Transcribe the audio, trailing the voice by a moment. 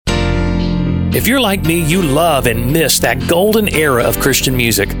If you're like me, you love and miss that golden era of Christian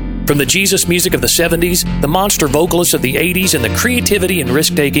music. From the Jesus music of the 70s, the monster vocalists of the 80s, and the creativity and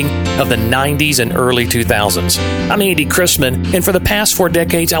risk-taking of the 90s and early 2000s. I'm Andy Chrisman, and for the past 4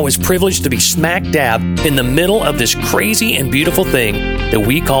 decades, I was privileged to be smack dab in the middle of this crazy and beautiful thing that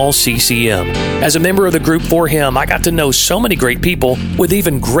we call CCM. As a member of the group For Him, I got to know so many great people with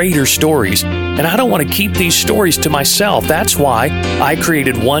even greater stories. And I don't want to keep these stories to myself. That's why I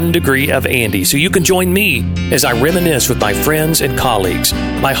created 1 Degree of Andy, so you can join me as I reminisce with my friends and colleagues.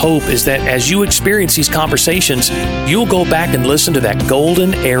 My hope is that as you experience these conversations, you'll go back and listen to that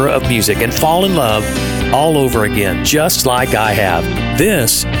golden era of music and fall in love all over again, just like I have.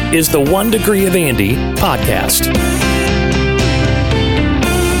 This is the 1 Degree of Andy podcast.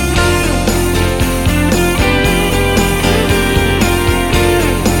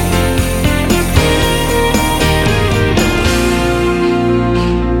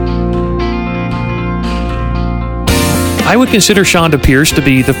 I would consider Chonda Pierce to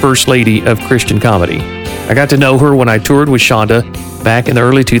be the first lady of Christian comedy. I got to know her when I toured with Chonda back in the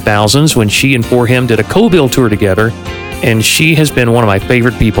early 2000s when she and For Him did a co-bill tour together, and she has been one of my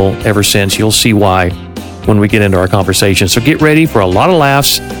favorite people ever since. You'll see why when we get into our conversation. So get ready for a lot of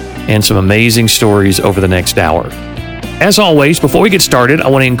laughs and some amazing stories over the next hour. As always, before we get started, I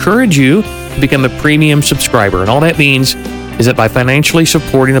want to encourage you to become a premium subscriber, and all that means is that by financially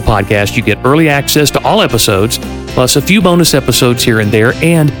supporting the podcast, you get early access to all episodes, plus a few bonus episodes here and there,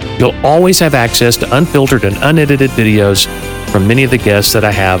 and you'll always have access to unfiltered and unedited videos from many of the guests that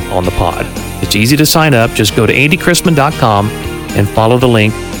I have on the pod. It's easy to sign up. Just go to andychrisman.com and follow the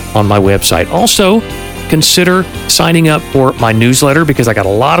link on my website. Also, consider signing up for my newsletter because I got a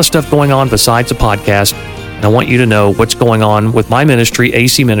lot of stuff going on besides the podcast, and I want you to know what's going on with my ministry,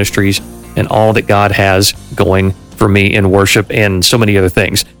 AC Ministries, and all that God has going for me in worship and so many other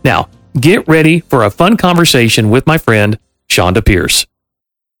things. Now, get ready for a fun conversation with my friend, Chonda Pierce.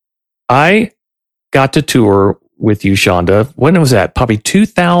 I got to tour with you, Chonda. When was that? Probably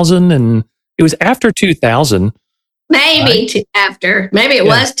 2000, and it was after 2000. Maybe after. Maybe it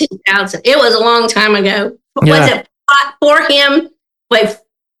was 2000. It was a long time ago. Yeah. Was it For Him? Wait,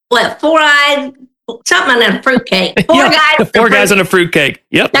 what? Four-eyed? Something in a fruitcake. Four guys in a fruitcake.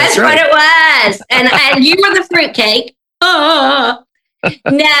 Yep, that's right. What it was. And you were the fruitcake. Oh.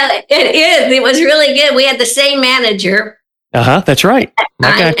 No, it is. It was really good. We had the same manager. That's right.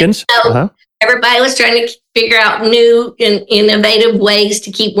 Mike Atkins. So everybody was trying to figure out new and innovative ways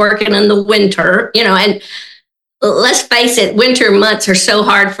to keep working in the winter, and let's face it, winter months are so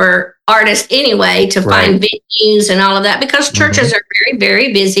hard for artists anyway to find venues and all of that because churches are very,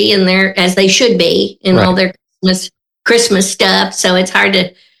 very busy and they're as they should be in all their Christmas stuff. So it's hard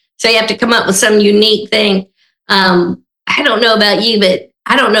so you have to come up with some unique thing. I don't know about you, but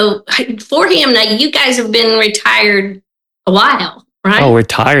I don't know For Him. Now you guys have been retired a while, right? Oh,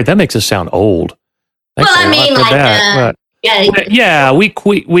 retired. That makes us sound old. Well, I mean,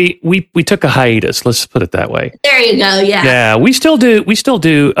 we took a hiatus. Let's put it that way. There you go. Yeah. Yeah, we still do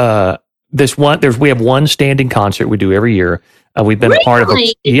this one. We have one standing concert we do every year. We've been a part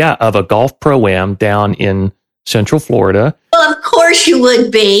of a golf pro-am down in Central Florida. Well, of course you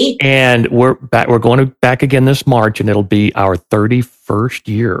would be. And we're going back again this March, and it'll be our 31st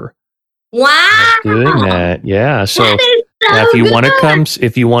year. Wow. Doing that. Yeah. So if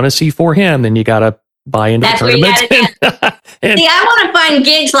you want to see For Him, then you got to buy into the tournament. See, I want to find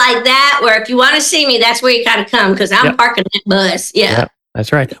gigs like that where if you want to see me, that's where you got to come because I'm parking that bus. Yeah.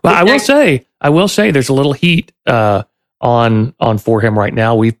 That's right. Well, I will say there's a little heat on For Him right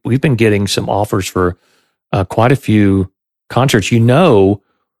now. We've been getting some offers for quite a few concerts. You know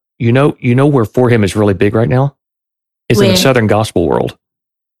where For Him is really big right now? Is in the Southern gospel world.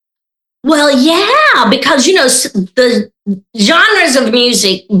 Well, yeah, because the genres of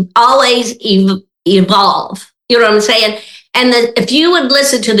music always evolve. You know what I'm saying? And if you would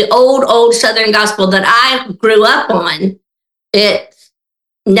listen to the old Southern gospel that I grew up on,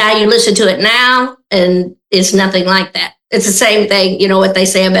 now you listen to it now, and it's nothing like that. It's the same thing. You know what they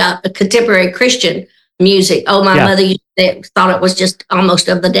say about contemporary Christian music. Oh, my mother thought it was just almost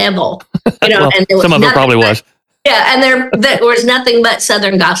of the devil. Well, and some of it probably was. Yeah, and there was nothing but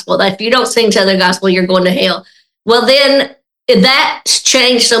Southern gospel. If you don't sing Southern gospel, you're going to hell. Well, then that's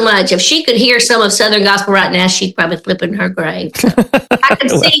changed so much. If she could hear some of Southern gospel right now, she'd probably flip in her grave. So I could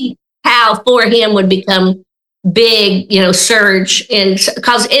see how For Him would become big, surge, and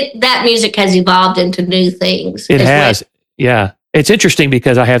because that music has evolved into new things. It has, yeah. It's interesting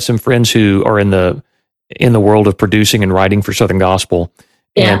because I have some friends who are in the world of producing and writing for Southern gospel,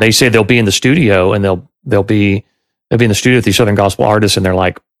 and they say they'll be in the studio and they'll be in the studio with these Southern gospel artists, and they're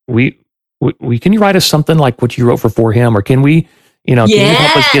like, we can you write us something like what you wrote for Him, or can we, can you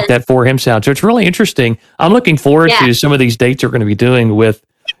help us get that For Him sound? So it's really interesting. I'm looking forward to some of these dates we're going to be doing with,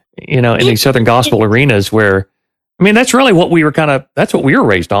 in these Southern gospel arenas where, that's really what we were that's what we were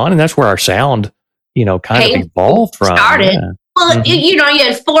raised on, and that's where our sound, kind of evolved from. Started. Yeah. Well, you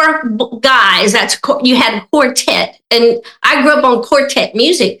had 4 guys. You had quartet, and I grew up on quartet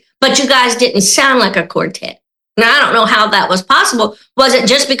music, but you guys didn't sound like a quartet. And I don't know how that was possible. Was it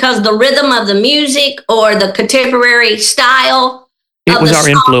just because the rhythm of the music or the contemporary style? It was our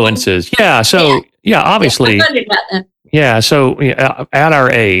influences. Yeah. So, obviously. I wondered about that. Yeah. So, at our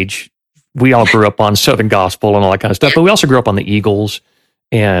age, we all grew up on Southern gospel and all that kind of stuff, but we also grew up on the Eagles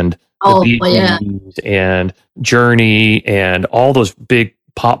and the Bee Gees and Journey and all those big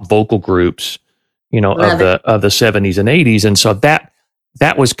pop vocal groups, of the 70s and 80s. And so that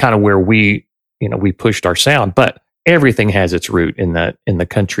was kind of where we pushed our sound, but everything has its root in the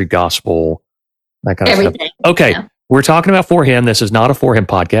country gospel, that kind of stuff. Okay. Yeah. We're talking about For Him. This is not a For Him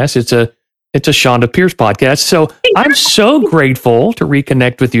podcast. It's a Chonda Pierce podcast. So I'm so grateful to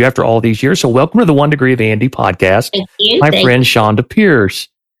reconnect with you after all these years. So welcome to the 1 Degree of Andy podcast. Thank you. My friend Chonda Pierce.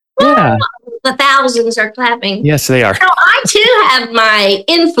 Yeah. The thousands are clapping. Yes, they are. So I too have my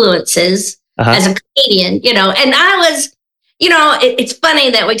influences as a comedian, and I was, it's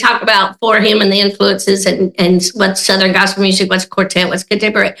funny that we talk about For Him and the influences and what's Southern gospel music, what's quartet, what's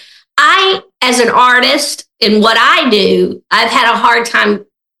contemporary. I, as an artist in what I do, I've had a hard time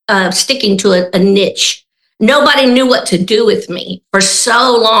sticking to a niche. Nobody knew what to do with me for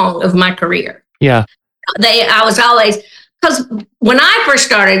so long of my career. Yeah. I was always, because when I first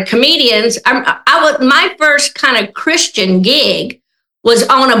started, comedians, my first kind of Christian gig was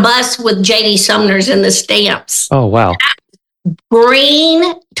on a bus with J.D. Sumner's and the Stamps. Oh, wow.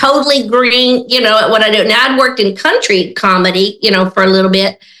 Green, totally green, at what I do. Now, I'd worked in country comedy, for a little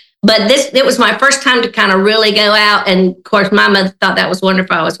bit, but it was my first time to kind of really go out. And of course, my mother thought that was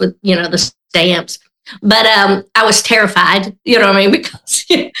wonderful. I was with, the Stamps. But I was terrified, because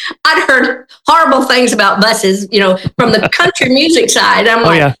I'd heard horrible things about buses, from the country music side.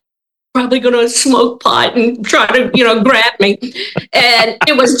 I'm probably going to smoke pot and try to, grab me. And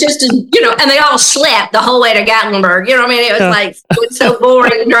it was just, and they all slept the whole way to Gatlinburg. It was so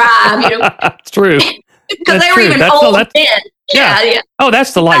boring to drive, It's true. Because they were even old then. Yeah. Oh,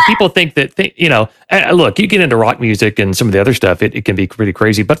 that's the life. People think that, look, you get into rock music and some of the other stuff, it can be pretty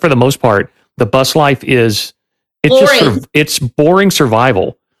crazy. But for the most part, the bus life it's boring. It's boring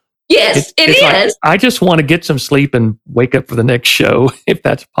survival. Yes, it is. Like, I just want to get some sleep and wake up for the next show, if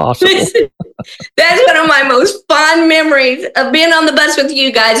that's possible. That's one of my most fond memories of being on the bus with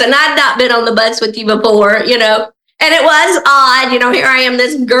you guys. And I'd not been on the bus with you before, and it was odd, here I am,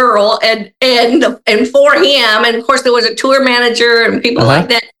 this girl and For Him. And of course there was a tour manager and people like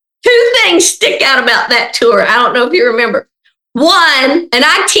that. 2 things stick out about that tour. I don't know if you remember. One, and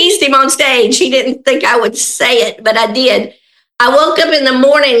I teased him on stage. He didn't think I would say it, but I did. I woke up in the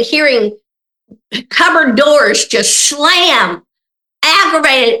morning hearing cupboard doors just slam,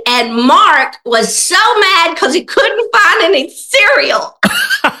 aggravated, and Mark was so mad because he couldn't find any cereal.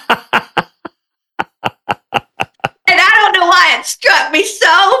 And I don't know why it struck me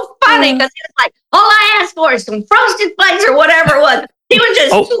so funny, because he was like, all I asked for is some Frosted Flakes or whatever it was. He was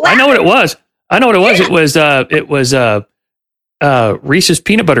just I know what it was. Yeah. It was Reese's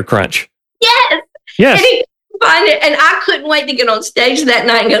Peanut Butter Crunch. Yes. Yes. And he couldn't find it. And I couldn't wait to get on stage that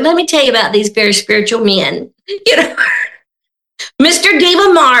night and go, let me tell you about these very spiritual men. Mr.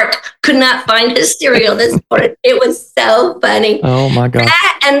 Diva Mark could not find his cereal this morning. It was so funny. Oh, my God.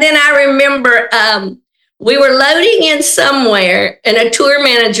 And then I remember we were loading in somewhere and a tour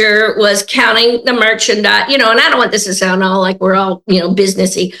manager was counting the merchandise, and I don't want this to sound all like we're all,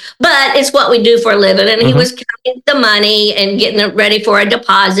 businessy, but it's what we do for a living. And he was counting the money and getting it ready for a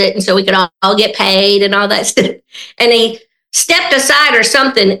deposit. And so we could all get paid and all that stuff. And he stepped aside or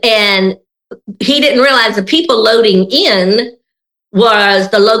something. And he didn't realize the people loading in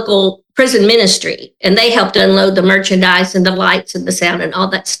was the local prison ministry. And they helped unload the merchandise and the lights and the sound and all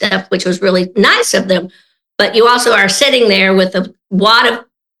that stuff, which was really nice of them. But you also are sitting there with a wad of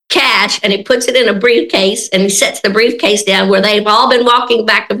cash, and he puts it in a briefcase, and he sets the briefcase down where they've all been walking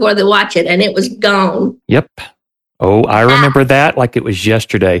back and forth to watch it, and it was gone. Yep. Oh, I remember that like it was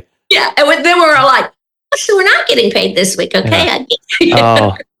yesterday. Yeah. And then we were like, so we're not getting paid this week, okay?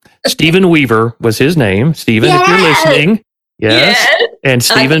 Yeah. Stephen Weaver was his name. Stephen, if you're listening. Yes. And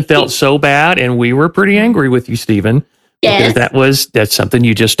Stephen felt so bad, and we were pretty angry with you, Stephen. Yes. Because that's something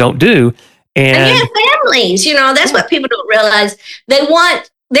you just don't do. And families, that's what people don't realize. They want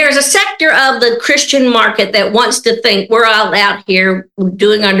there's a sector of the Christian market that wants to think we're all out here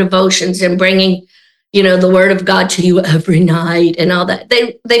doing our devotions and bringing, the word of God to you every night and all that.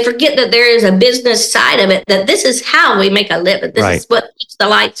 They forget that there is a business side of it, that this is how we make a living. This is what keeps the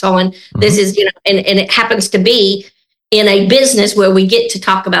lights on. Mm-hmm. This is, and it happens to be in a business where we get to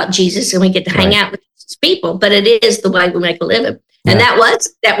talk about Jesus and we get to hang out with people, but it is the way we make a living. And that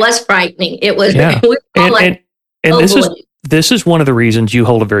was frightening. It was, this is one of the reasons you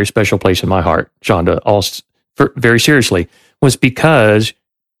hold a very special place in my heart, Chonda, very seriously, was because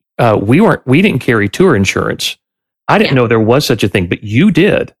we didn't carry tour insurance. I didn't know there was such a thing, but you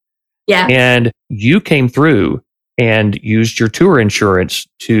did. Yeah. And you came through and used your tour insurance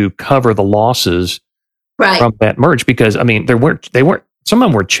to cover the losses from that merge, because they weren't, some of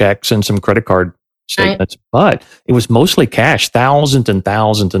them were checks and some credit card statements, but it was mostly cash, thousands and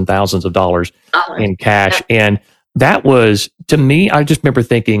thousands and thousands of dollars in cash. Yeah. And that was, to me, I just remember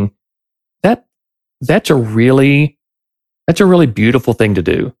thinking that's a really beautiful thing to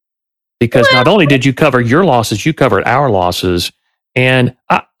do, because not only did you cover your losses, you covered our losses. And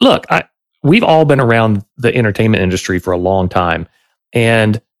we've all been around the entertainment industry for a long time.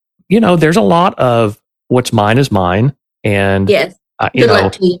 And, there's a lot of what's mine is mine. And, yes. Good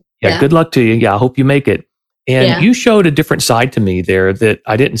luck to you. Yeah, good luck to you. Yeah, I hope you make it. And you showed a different side to me there that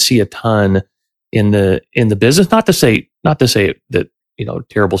I didn't see a ton in the business. Not to say that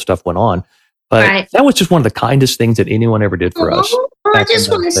terrible stuff went on, but that was just one of the kindest things that anyone ever did for us. Well, I just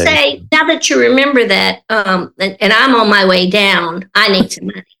want to say, now that you remember that, and I'm on my way down, I need some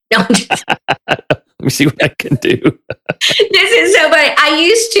money. Let me see what I can do. This is so funny. I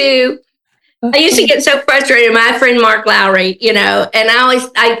used to get so frustrated. My friend Mark Lowry, and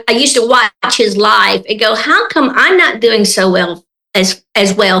I used to watch his live and go, how come I'm not doing so well as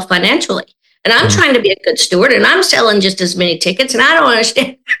well financially? And I'm trying to be a good steward, and I'm selling just as many tickets. And I don't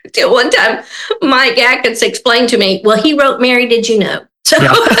understand. Until one time, Mike Atkins explained to me, well, he wrote Mary, Did You Know? So,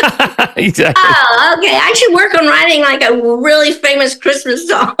 exactly. Oh, okay. I should work on writing like a really famous Christmas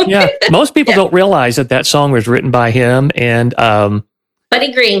song. Yeah. Most people don't realize that song was written by him and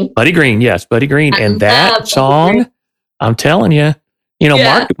Buddy Green. Yes, Buddy Green. And that song, I'm telling you,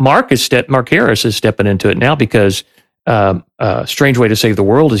 Mark Harris is stepping into it now, because Strange Way to Save the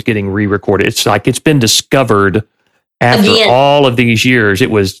World is getting re-recorded. It's like it's been discovered after all of these years.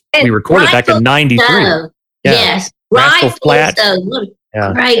 We recorded back in 93. Yes. Rascal Flatts.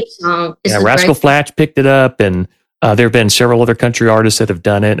 Great song. Rascal Flatts picked it up, and there have been several other country artists that have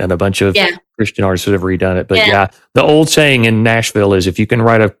done it, and a bunch of Christian artists that have redone it. But the old saying in Nashville is, if you can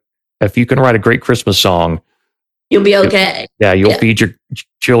write a great Christmas song, you'll be okay. You'll feed your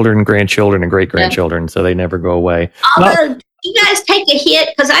children, grandchildren, and great-grandchildren, so they never go away. Although, do you guys take a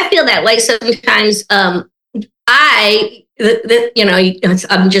hit? Because I feel that way sometimes. I'm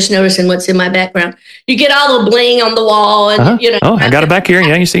just noticing what's in my background. You get all the bling on the wall, and I got it back here.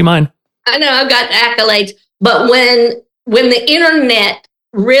 Yeah, you see mine. I know, I've got accolades. But when the internet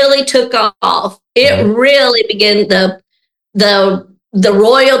really took off, it really began the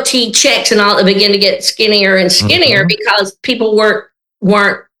royalty checks and all that began to get skinnier and skinnier, because people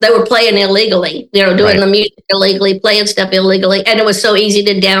they were playing illegally, doing the music illegally, playing stuff illegally, and it was so easy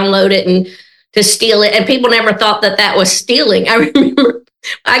to download it and to steal it, and people never thought that was stealing. I remember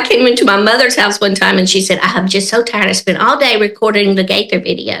I came into my mother's house one time, and she said, I'm just so tired. I spent all day recording the Gaither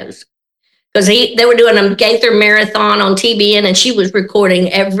videos, because they were doing a Gaither marathon on TBN, and she was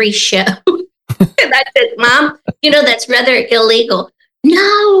recording every show. And I said, Mom, that's rather illegal.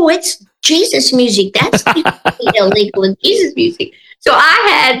 No, it's Jesus music. That's illegal in Jesus music. So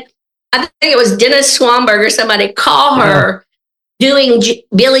I think it was Dennis Swanberg or somebody call her doing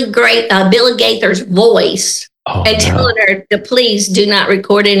Billy Gaither's voice and telling her to please do not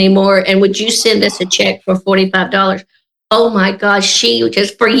record anymore. And would you send us a check for $45? Oh my gosh. She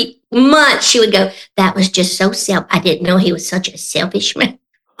just, for months, she would go, that was just so I didn't know he was such a selfish man.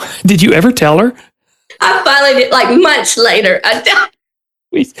 Did you ever tell her? I finally did, like months later.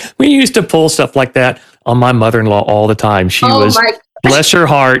 We used to pull stuff like that on my mother-in-law all the time. She was, bless her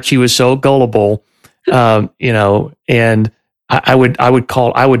heart, she was so gullible, and I would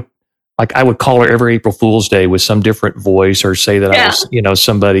call her every April Fool's Day with some different voice, or say that I was,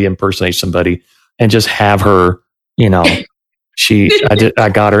 somebody, impersonate somebody, and just have her, I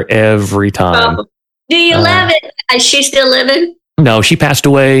got her every time. Do you love it? Is she still living? No, she passed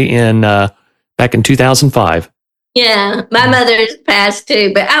away back in 2005. Yeah, my mother's passed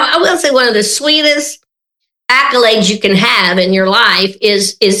too, but I will say one of the sweetest accolades you can have in your life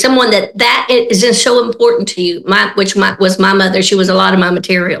is someone that is so important to you. Which was my mother. She was a lot of my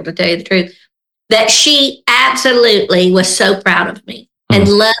material, to tell you the truth. That she absolutely was so proud of me. and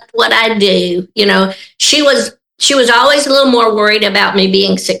loved what I do. You know, she was always a little more worried about me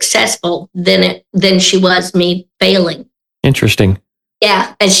being successful than she was me failing. Interesting.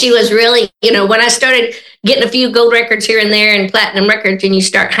 Yeah. And she was really, you know, when I started getting a few gold records here and there and platinum records and you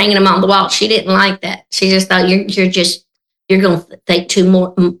start hanging them on the wall, she didn't like that. She just thought you're going to think too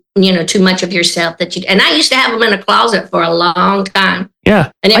much of yourself and I used to have them in a closet for a long time.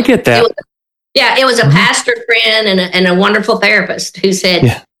 Yeah. And I get that. It was a pastor friend and a wonderful therapist who said,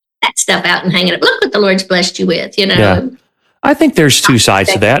 that stuff out and hang it up. Look what the Lord's blessed you with, you know. Yeah. I think there's two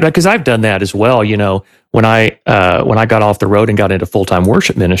sides to that because I've done that as well. You know, when I got off the road and got into full-time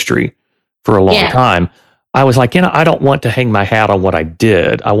worship ministry for a long time, I was like, you know, I don't want to hang my hat on what I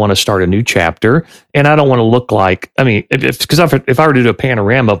did. I want to start a new chapter, and I don't want to look like, I mean, because if I were to do a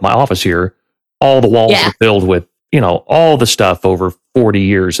panorama of my office here, all the walls are filled with, you know, all the stuff over 40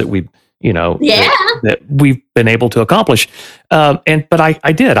 years that we've, you know, that we've been able to accomplish. But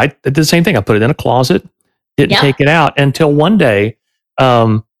I did the same thing. I put it in a closet, didn't take it out until one day.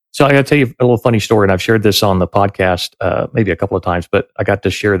 So I got to tell you a little funny story, and I've shared this on the podcast maybe a couple of times, but I got to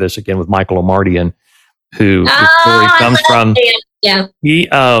share this again with Michael O'Mardian, who the story comes from. Yeah.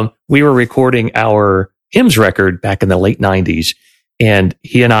 We were recording our hymns record back in the late 90s, and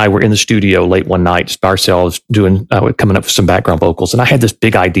he and I were in the studio late one night ourselves doing, coming up with some background vocals, and I had this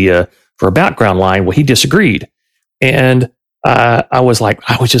big idea for a background line. Well, he disagreed. And I was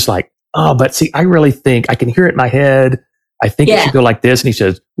just like, oh, but see, I really think I can hear it in my head. I think it should go like this. And he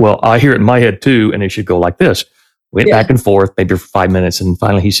says, well, I hear it in my head too. And it should go like this. Went back and forth, maybe for 5 minutes. And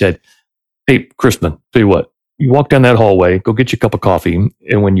finally he said, hey, Crispin, tell you what, you walk down that hallway, go get you a cup of coffee.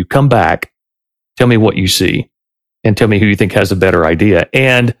 And when you come back, tell me what you see and tell me who you think has a better idea.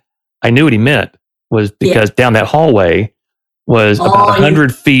 And I knew what he meant was because down that hallway was about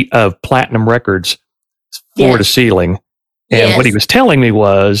 100 feet of platinum records, floor to ceiling. And what he was telling me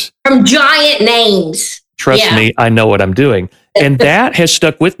was from giant names. Trust me, I know what I'm doing. And that has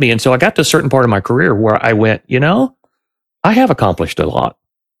stuck with me. And so I got to a certain part of my career where I went, you know, I have accomplished a lot.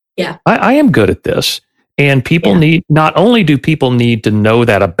 Yeah. I am good at this. And people not only do people need to know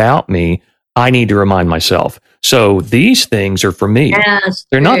that about me, I need to remind myself. So these things are for me.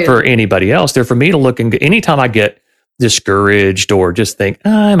 They're not for anybody else. They're for me to look and anytime I get discouraged or just think,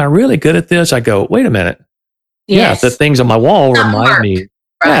 am I really good at this? I go, wait a minute. Yes. Yeah, the things on my wall remind me.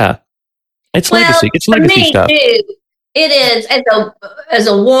 Right. Yeah. It's legacy. It's legacy stuff. Too, it is, as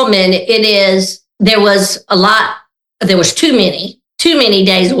a woman, it is, there was too many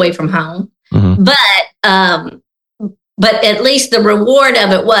days away from home. Mm-hmm. But at least the reward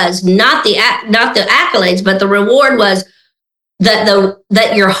of it was not the accolades, but the reward was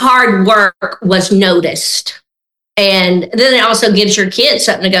that your hard work was noticed. And then it also gives your kids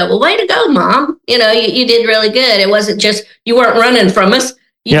something to go, well, way to go, Mom. You know, you did really good. It wasn't just, you weren't running from us.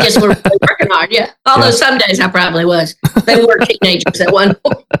 You just were really working hard. Yeah. Although some days I probably was. They were teenagers at one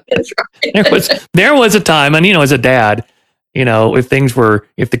point. Right. There was a time, and, you know, as a dad, you know, if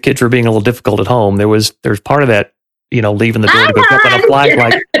the kids were being a little difficult at home, there's part of that, you know, leaving the door to go pick up on a flag,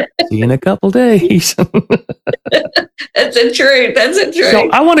 like, see you in a couple days. That's a truth. So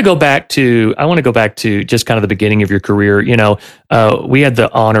I want to go back to just kind of the beginning of your career. You know, we had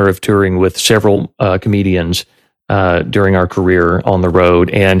the honor of touring with several comedians during our career on the road.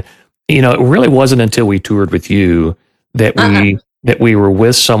 And, you know, it really wasn't until we toured with you that we were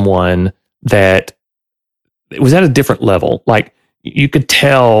with someone that it was at a different level. Like you could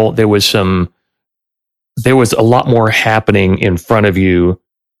tell there was a lot more happening in front of you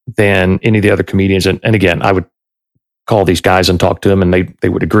than any of the other comedians. And again, I would call these guys and talk to them and they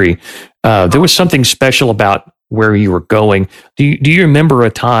would agree. There was something special about where you were going. Do you remember a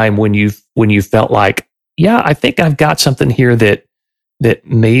time when you felt like, yeah, I think I've got something here that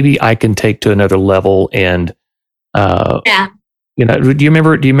maybe I can take to another level? And, you know, do you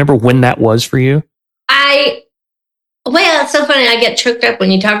remember when that was for you? Well, it's so funny. I get choked up when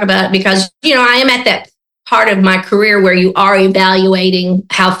you talk about it because, you know, I am at that part of my career where you are evaluating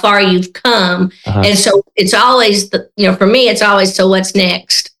how far you've come. And so it's always, for me, it's always, so what's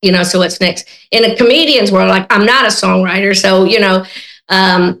next? You know, so what's next? In a comedian's world, like I'm not a songwriter. So, you know,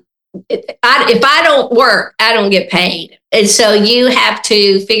 if I don't work, I don't get paid. And so you have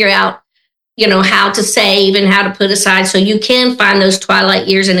to figure out, you know, how to save and how to put aside so you can find those twilight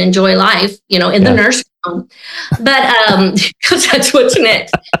years and enjoy life, you know, in the nursing home. But because that's what's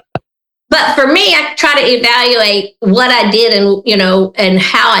next. But for me, I try to evaluate what I did and, you know, and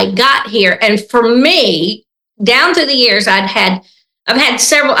how I got here. And for me, down through the years, I've had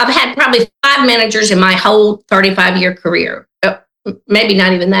probably 5 managers in my whole 35-year career. Maybe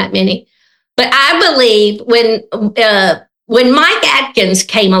not even that many. But I believe when Mike Atkins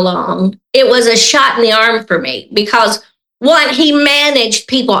came along, it was a shot in the arm for me because one, he managed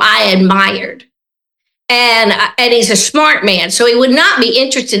people I admired. And he's a smart man. So he would not be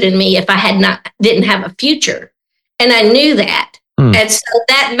interested in me if I didn't have a future. And I knew that. And so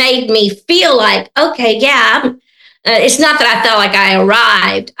that made me feel like, okay, yeah, it's not that I felt like I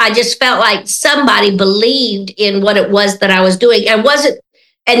arrived. I just felt like somebody believed in what it was that I was doing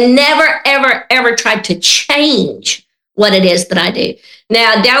and never, ever, ever tried to change what it is that I do.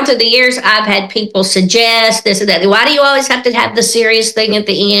 Now, down through the years, I've had people suggest this and that. Why do you always have to have the serious thing at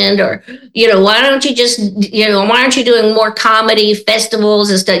the end? Or, why don't you just, why aren't you doing more comedy festivals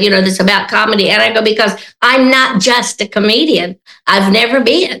and stuff, that's about comedy? And I go, because I'm not just a comedian. I've never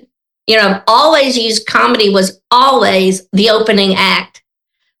been. I've always used comedy was always the opening act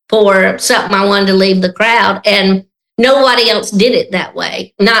for something I wanted to leave the crowd. And nobody else did it that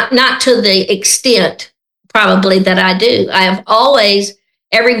way. Not to the extent probably that I do. I have always,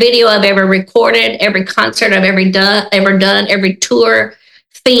 every video I've ever recorded, every concert I've ever done, every tour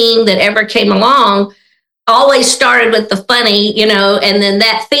theme that ever came along, always started with the funny, and then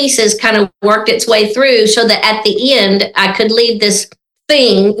that thesis kind of worked its way through so that at the end I could leave this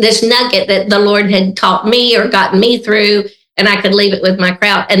thing, this nugget that the Lord had taught me or gotten me through, and I could leave it with my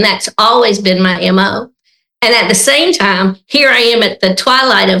crowd. And that's always been my MO. And at the same time, here I am at the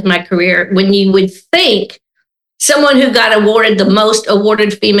twilight of my career when you would think someone who got awarded the most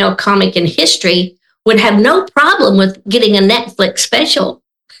awarded female comic in history would have no problem with getting a Netflix special.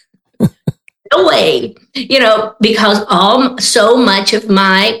 No way, because so much of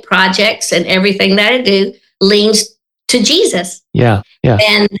my projects and everything that I do leans to Jesus. Yeah.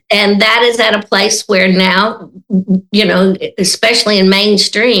 And that is at a place where now, especially in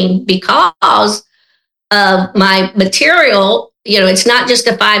mainstream, because of my material, it's not just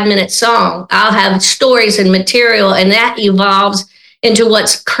a 5-minute song. I'll have stories and material, and that evolves into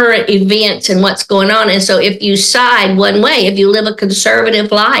what's current events and what's going on. And so if you side one way, if you live a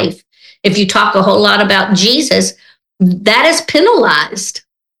conservative life, if you talk a whole lot about Jesus, that is penalized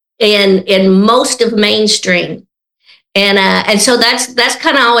in most of mainstream. And so that's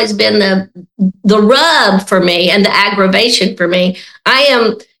kind of always been the rub for me and the aggravation for me. I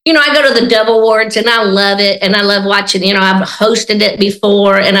am, I go to the Dove Awards and I love it. And I love watching, I've hosted it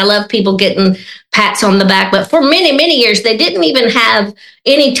before and I love people getting pats on the back. But for many, many years, they didn't even have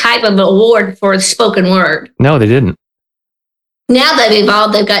any type of award for spoken word. No, they didn't. Now they've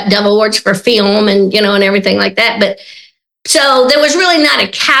evolved. They've got Dove Awards for film and, and everything like that. But so there was really not a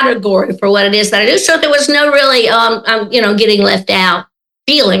category for what it is that I do. So there was no really, getting left out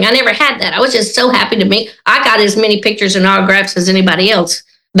feeling. I never had that. I was just so happy to meet. I got as many pictures and autographs as anybody else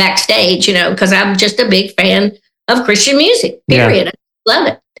backstage, because I'm just a big fan of Christian music, period. Yeah. I love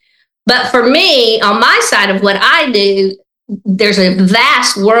it. But for me, on my side of what I do, there's a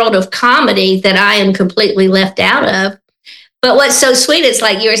vast world of comedy that I am completely left out of. But what's so sweet is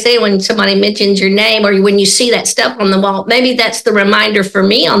like you were saying, when somebody mentions your name or when you see that stuff on the wall, maybe that's the reminder for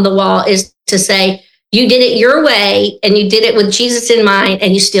me on the wall is to say, you did it your way and you did it with Jesus in mind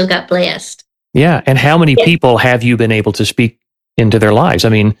and you still got blessed. Yeah. And how many people have you been able to speak into their lives? I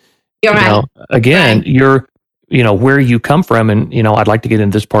mean, you're right. Again, you're, where you come from. And, I'd like to get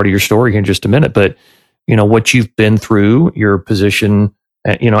into this part of your story here in just a minute, but, what you've been through, your position,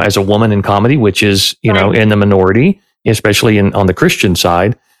 as a woman in comedy, which is, in the minority, especially on the Christian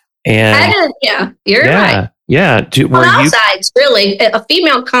side. And you're right. Yeah. On all sides, really, a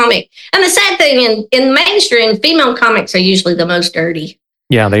female comic. And the sad thing in mainstream, female comics are usually the most dirty.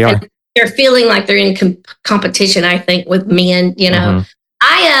 Yeah, they are. And they're feeling like they're in competition, I think, with men,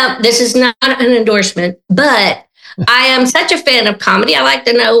 Mm-hmm. This is not an endorsement, but I am such a fan of comedy. I like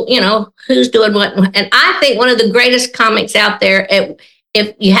to know, who's doing what. And I think one of the greatest comics out there,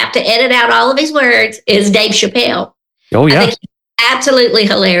 if you have to edit out all of his words, is Dave Chappelle. Oh, yeah. I think he's absolutely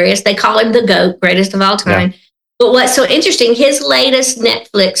hilarious. They call him the GOAT, greatest of all time. Yeah. But what's so interesting, his latest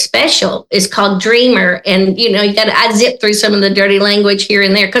Netflix special is called Dreamer. And, I zip through some of the dirty language here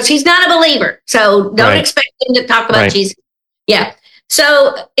and there because he's not a believer. So don't expect him to talk about Jesus. Yeah.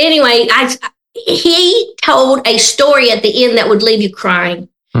 So anyway, he told a story at the end that would leave you crying.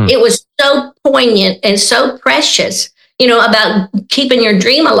 It was so poignant and so precious, about keeping your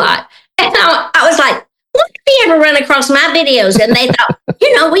dream alive. And I was like, what if he ever run across my videos and they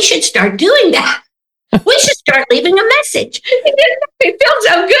thought, we should start doing that. We should start leaving a message. It feels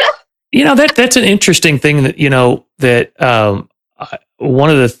so good. That's an interesting thing that, one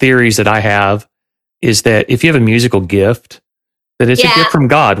of the theories that I have is that if you have a musical gift, that it's a gift from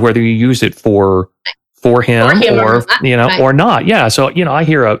God, whether you use it for him or not. Yeah. So, I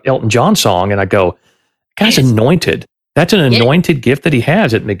hear a Elton John song and I go, guy's anointed. That's an anointed gift that he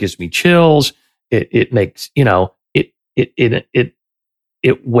has. It gives me chills. It makes,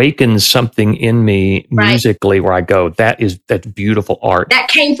 it wakens something in me musically where I go, that's beautiful art. That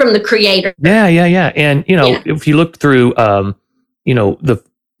came from the Creator. Yeah. And, if you look through,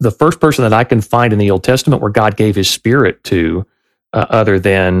 the first person that I can find in the Old Testament where God gave his spirit to, other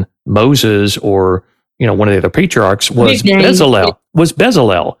than Moses or, one of the other patriarchs was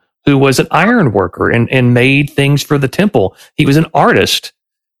Bezalel, who was an iron worker and made things for the temple. He was an artist.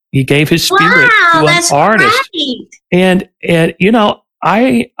 He gave his spirit to an artist. Right. And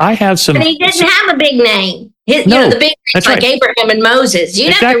I have some. And he didn't have a big name. The big names like Abraham and Moses.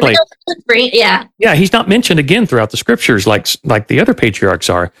 You have to really look for him. Yeah. Yeah, he's not mentioned again throughout the scriptures like the other patriarchs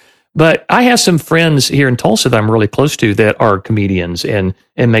are. But I have some friends here in Tulsa that I'm really close to that are comedians and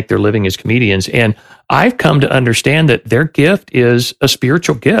make their living as comedians. And I've come to understand that their gift is a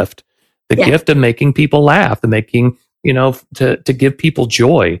spiritual gift, the gift of making people laugh, the making, to give people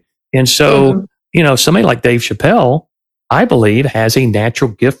joy. And so, somebody like Dave Chappelle, I believe, has a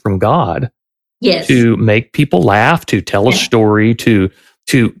natural gift from God to make people laugh, to tell a story, to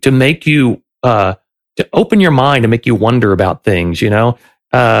make you, to open your mind and make you wonder about things, and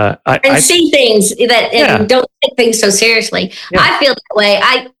see things and don't take things so seriously. Yeah. I feel that way.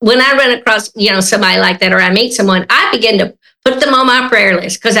 When I run across, somebody like that, or I meet someone, I begin to put them on my prayer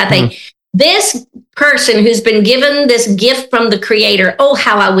list because I think this person who's been given this gift from the Creator, oh,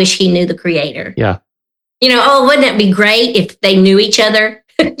 how I wish he knew the Creator. Yeah. Wouldn't it be great if they knew each other?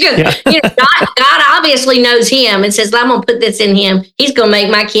 God obviously knows him and says, I'm going to put this in him. He's going to make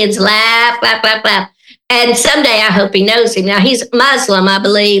my kids laugh, laugh, laugh, laugh. And someday I hope he knows him. Now, he's Muslim, I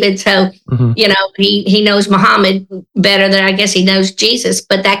believe. And so, he knows Muhammad better than I guess he knows Jesus.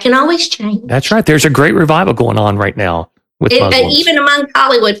 But that can always change. That's right. There's a great revival going on right now with Muslims. Even among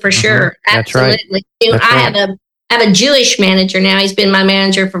Hollywood, for sure. Absolutely. That's right. I have a Jewish manager now. He's been my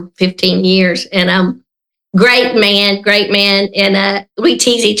manager for 15 years. And great man. And we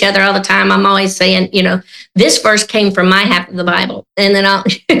tease each other all the time. I'm always saying, this verse came from my half of the Bible. And then I'll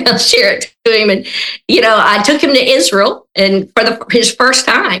share it to him. And, I took him to Israel and for his first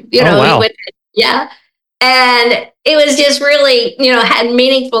time, wow. And it was just really, had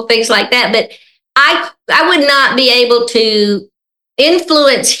meaningful things like that. But I would not be able to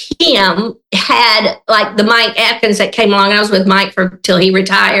influence him had like the Mike Atkins that came along. I was with Mike till he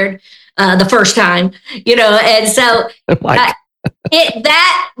retired. The first time, and so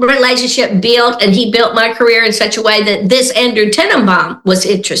that relationship built, and he built my career in such a way that this Andrew Tenenbaum was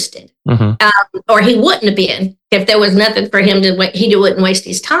interested, or he wouldn't have been if there was nothing for him to. He wouldn't waste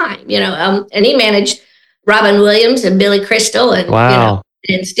his time, and he managed Robin Williams and Billy Crystal, and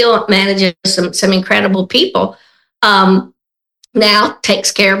and still manages some incredible people. Now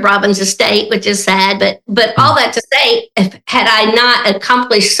takes care of Robin's estate, which is sad, but all that to say, had I not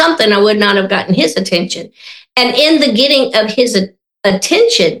accomplished something, I would not have gotten his attention. And in the getting of his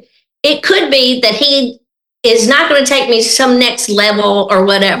attention, it could be that he is not going to take me to some next level or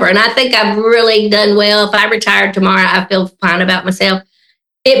whatever. And I think I've really done well. If I retired tomorrow, I feel fine about myself.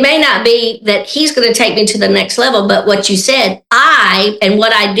 It may not be that he's going to take me to the next level, but what you said, and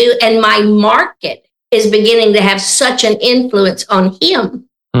what I do and my market is beginning to have such an influence on him.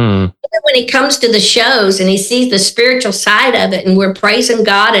 Even when he comes to the shows and he sees the spiritual side of it and we're praising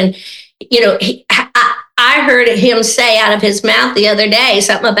God. And, I heard him say out of his mouth the other day,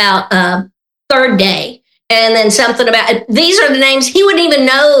 something about third day. And then something about, these are the names he wouldn't even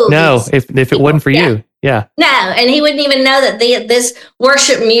know. No, if it wasn't for you. Yeah. No, and he wouldn't even know that this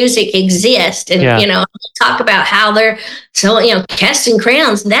worship music exists. And, talk about how they're selling, Casting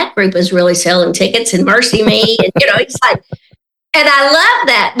Crowns, that group is really selling tickets, and Mercy Me. And, it's like, and I love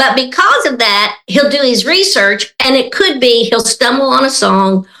that. But because of that, he'll do his research, and it could be he'll stumble on a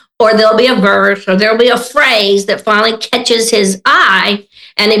song, or there'll be a verse, or there'll be a phrase that finally catches his eye,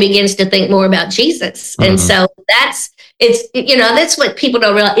 and he begins to think more about Jesus. And so that's what people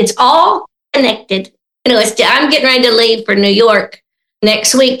don't realize. It's all connected. I'm getting ready to leave for New York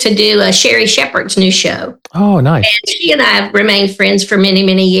next week to do Sherry Shepherd's new show. Oh, nice. And she and I have remained friends for many,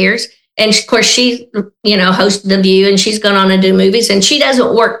 many years. And of course, she, hosted The View, and she's gone on to do movies. And she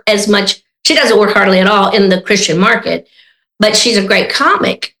doesn't work as much. She doesn't work hardly at all in the Christian market, but she's a great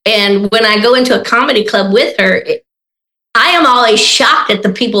comic. And when I go into a comedy club with her, I am always shocked at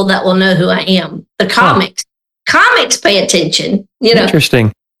the people that will know who I am. The comics. Comics pay attention.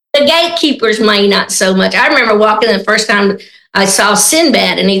 Interesting. The gatekeepers may not so much. I remember walking the first time I saw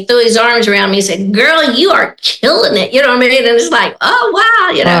Sinbad, and he threw his arms around me and said, "Girl, you are killing it." You know what I mean? And it's like, oh,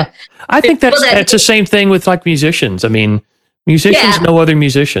 wow. I think that's the same thing with like musicians. I mean, musicians know other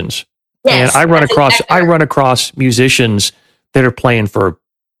musicians. Yes, I run that's across exactly I right. run across musicians that are playing for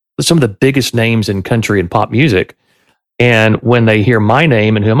some of the biggest names in country and pop music. And when they hear my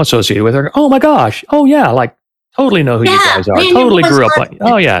name and who I'm associated with, they're oh my gosh, oh yeah, like totally know who you Yeah, guys are. man, your Totally voice grew up was. like,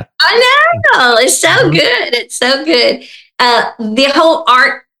 oh yeah. I know. It's so Mhm. good. It's so good. The whole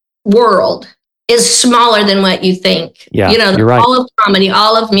art world is smaller than what you think. Yeah, you're right. All of comedy,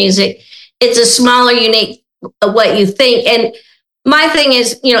 all of music, it's a smaller, unique of what you think. And my thing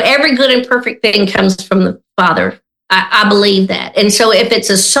is, every good and perfect thing comes from the Father. I believe that. And so if it's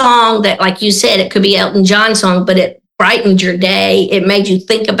a song that, like you said, it could be Elton John's song, but it brightened your day, it made you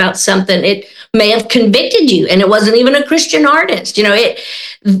think about something, it may have convicted you, and it wasn't even a Christian artist.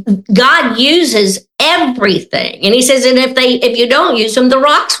 God uses everything, and He says, and if you don't use them, the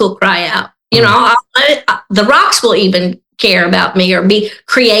rocks will cry out. The rocks will even care about me or be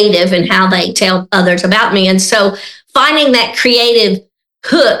creative in how they tell others about me. And so, finding that creative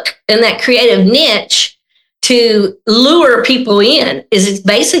hook and that creative niche to lure people in is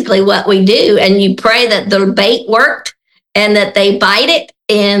basically what we do. And you pray that the bait worked and that they bite it,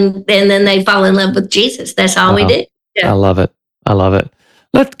 and then they fall in love with Jesus. That's all we Wow. do. I love it. I love it.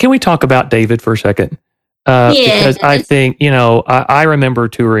 Can we talk about David for a second? Yeah. Because I think, I remember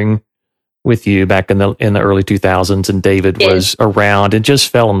touring with you back in the early 2000s, and David Yeah. was around and just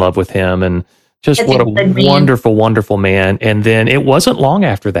fell in love with him, and just That's what a a good man. wonderful, wonderful man. And then it wasn't long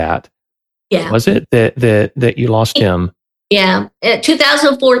after that, Yeah. was it, that you lost him? Yeah. In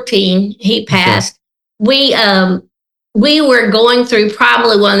 2014, he passed. We were going through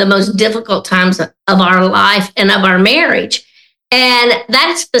probably one of the most difficult times of our life and of our marriage. And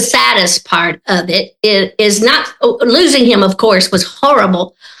that's the saddest part of it. It is not losing him, of course, was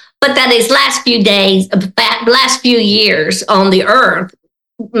horrible, but that his last few days, last few years on the earth,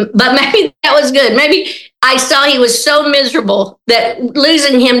 but maybe that was good. Maybe I saw he was so miserable that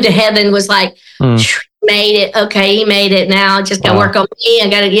losing him to heaven was like, made it. Okay, he made it. Now I just got to work on me. I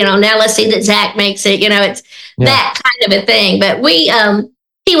got to, now let's see that Zach makes it. It's that kind of a thing. But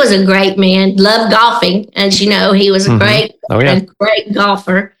he was a great man. Loved golfing, as you know. He was a great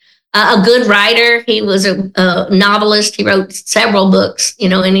golfer. A good writer. He was a novelist. He wrote several books,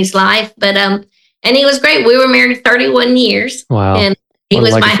 in his life. But and he was great. We were married 31 years. Wow. And he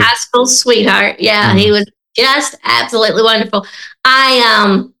was my high school sweetheart. Yeah, he was just absolutely wonderful.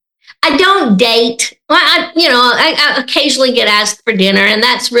 I don't date. Well, I occasionally get asked for dinner, and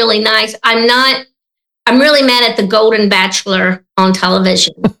that's really nice. I'm really mad at the Golden Bachelor on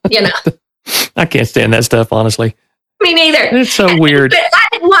television. I can't stand that stuff, honestly. Me neither. It's so weird. I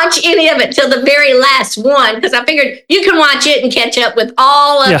didn't watch any of it till the very last one because I figured you can watch it and catch up with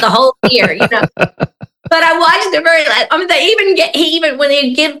all of the whole year. But I watched the very last. I mean, when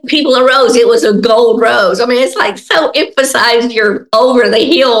they give people a rose, it was a gold rose. I mean, it's like so emphasized you're over the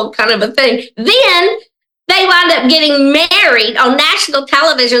hill kind of a thing. Then they wound up getting married on national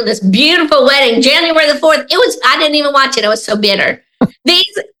television. This beautiful wedding, January the 4th. I didn't even watch it. I was so bitter.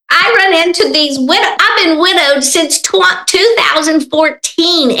 I run into these I've been widowed since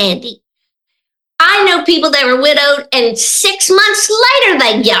 2014, Andy. I know people that were widowed, and 6 months later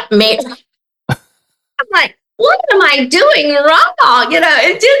they got married. I'm like, what am I doing wrong?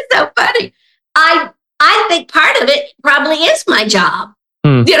 It's just so funny. I think part of it probably is my job.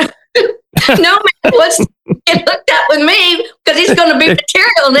 No man wants to get hooked up with me because he's going to be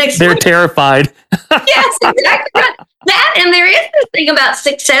material next week. They're terrified. Yes, exactly. That, and there is this thing about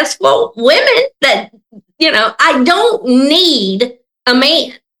successful women that, I don't need a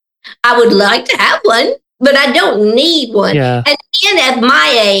man. I would like to have one, but I don't need one. Yeah. And men at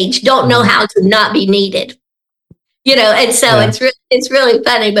my age don't know how to not be needed. And so it's really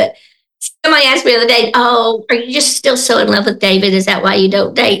funny. But somebody asked me the other day, "Oh, are you just still so in love with David? Is that why you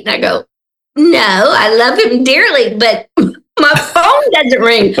don't date?" And I go, "No, I love him dearly, but my phone doesn't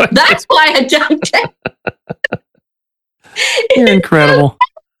ring. That's why I don't date." You're incredible.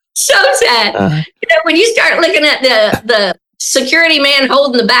 So sad. When you start looking at the security man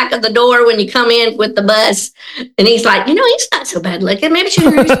holding the back of the door when you come in with the bus, and he's like, he's not so bad looking. Maybe it's the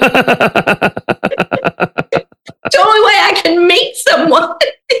only way I can meet someone.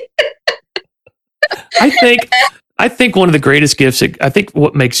 I think one of the greatest gifts, I think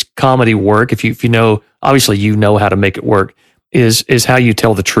what makes comedy work, if you know, obviously you know how to make it work, is how you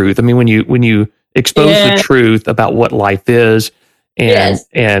tell the truth. I mean, when you expose the truth about what life is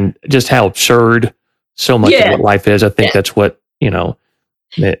and just how absurd so much of what life is, I think that's what,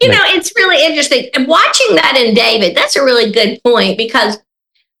 it's really interesting. And watching that in David, that's a really good point, because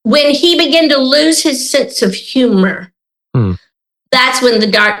when he began to lose his sense of humor, that's when the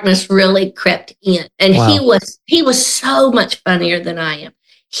darkness really crept in. And he was so much funnier than I am.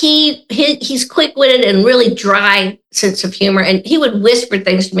 he's quick-witted and really dry sense of humor, and he would whisper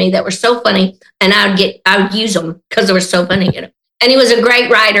things to me that were so funny, and I would use them because they were so funny, And he was a great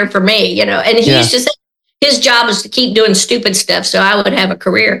writer for me, and he used to say his job was to keep doing stupid stuff so I would have a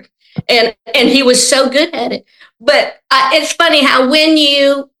career, and he was so good at it. But it's funny how when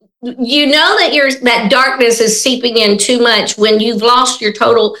you know that darkness is seeping in too much when you've lost your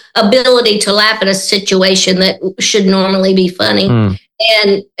total ability to laugh at a situation that should normally be funny.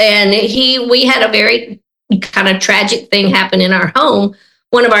 And we had a very kind of tragic thing happen in our home.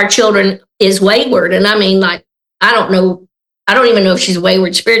 One of our children is wayward. And I mean, like, I don't even know if she's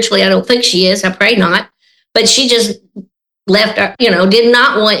wayward spiritually. I don't think she is. I pray not. But she just left, did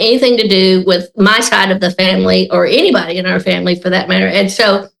not want anything to do with my side of the family or anybody in our family for that matter.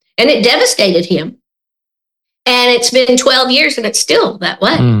 And it devastated him. And it's been 12 years and it's still that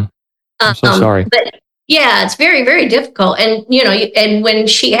way. I'm so sorry. But yeah, it's very, very difficult. And, and when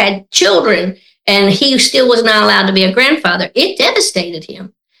she had children and he still was not allowed to be a grandfather, it devastated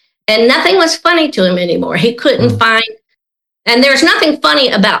him. And nothing was funny to him anymore. He couldn't find, and there's nothing funny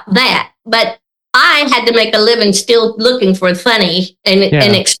about that. But I had to make a living still looking for funny and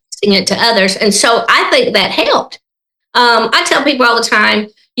expressing it to others. And so I think that helped. I tell people all the time,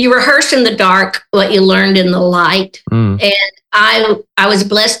 you rehearse in the dark what you learned in the light. And I was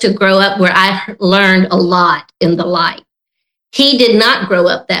blessed to grow up where I learned a lot in the light. He did not grow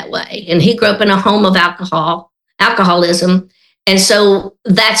up that way. And he grew up in a home of alcoholism. And so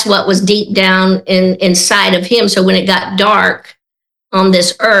that's what was deep down inside of him. So when it got dark on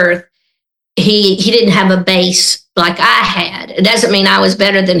this earth, he didn't have a base like I had. It doesn't mean I was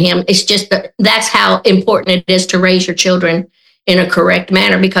better than him. It's just that's how important it is to raise your children in a correct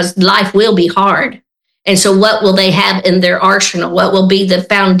manner, because life will be hard. And so what will they have in their arsenal? What will be the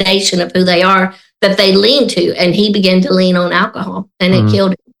foundation of who they are that they lean to? And he began to lean on alcohol, and it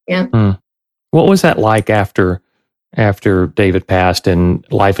killed him. Yeah. What was that like after David passed and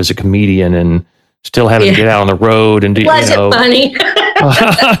life as a comedian and still having to get out on the road and do, wasn't funny.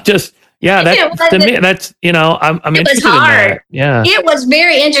 To me, that's, I'm interested in that. Yeah. It was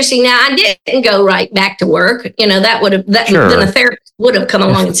very interesting. Now, I didn't go right back to work. Then a therapist would have come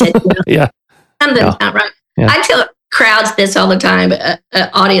along and said, something's not right. Yeah. I tell crowds this all the time,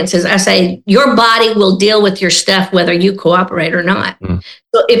 audiences. I say, your body will deal with your stuff whether you cooperate or not.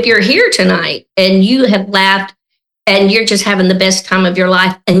 So if you're here tonight and you have laughed and you're just having the best time of your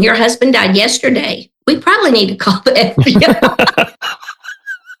life and your husband died yesterday, we probably need to call the FBI.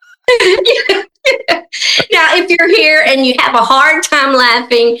 Now, if you're here and you have a hard time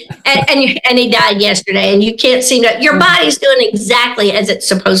laughing and he died yesterday and you can't seem to, your body's doing exactly as it's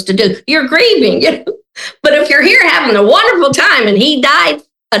supposed to do. You're grieving, But if you're here having a wonderful time and he died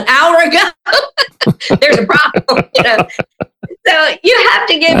an hour ago, there's a problem, So you have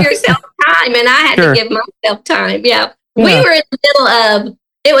to give yourself time, and I had to give myself time. Yeah. We were in the middle of,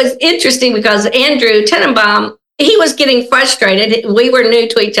 it was interesting because Andrew Tenenbaum, he was getting frustrated. We were new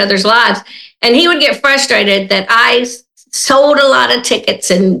to each other's lives, and he would get frustrated that I sold a lot of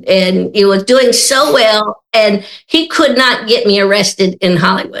tickets and he was doing so well, and he could not get me arrested in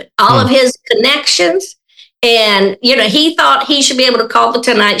Hollywood. All of his connections, and he thought he should be able to call the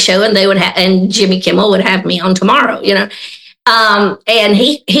Tonight Show, and they would and Jimmy Kimmel would have me on tomorrow. And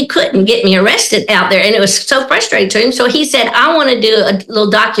he couldn't get me arrested out there, and it was so frustrating to him. So he said, "I want to do a little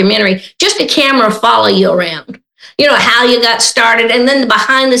documentary, just a camera follow you around." How you got started, and then the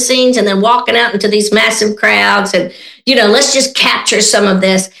behind the scenes, and then walking out into these massive crowds, and, let's just capture some of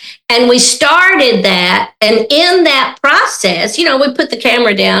this. And we started that. And in that process, we put the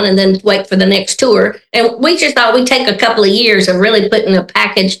camera down and then wait for the next tour. And we just thought we'd take a couple of years of really putting a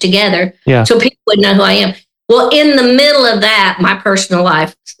package together so people would know who I am. Well, in the middle of that, my personal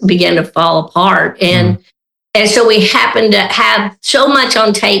life began to fall apart. And so we happened to have so much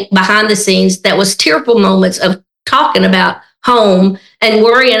on tape behind the scenes that was tearful moments of talking about home and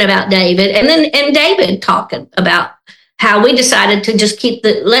worrying about David, and David talking about how we decided to just keep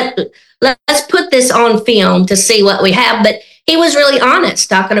let's put this on film to see what we have. But he was really honest,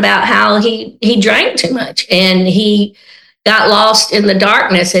 talking about how he drank too much and he got lost in the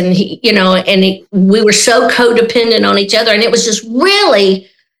darkness, and we were so codependent on each other, and it was just really,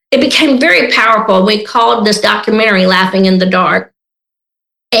 it became very powerful. We called this documentary "Laughing in the Dark,"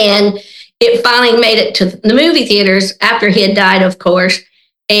 and it finally made it to the movie theaters after he had died, of course.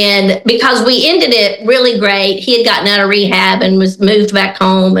 And because we ended it really great, he had gotten out of rehab and was moved back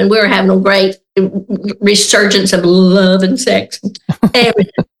home, and we were having a great resurgence of love and sex.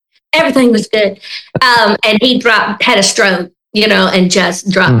 Everything was good. And he had a stroke, and just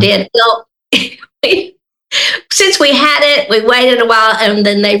dropped dead. Well, since we had it, we waited a while and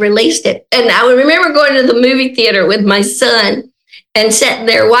then they released it. And I remember going to the movie theater with my son and sitting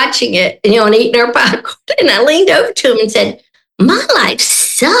there watching it, and eating our popcorn. And I leaned over to him and said, "My life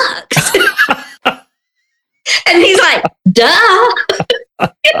sucks." And he's like, "Duh."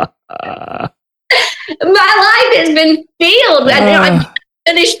 My life has been filled. I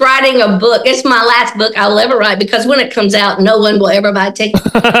finished writing a book. It's my last book I'll ever write, because when it comes out, no one will ever buy a ticket.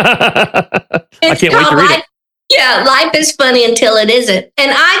 I can't wait to read it. Yeah, life is funny until it isn't.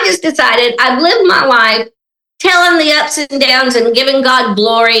 And I just decided I've lived my life telling the ups and downs and giving God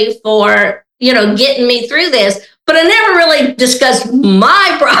glory for, getting me through this. But I never really discussed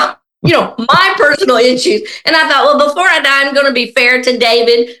my problem, my personal issues. And I thought, well, before I die, I'm going to be fair to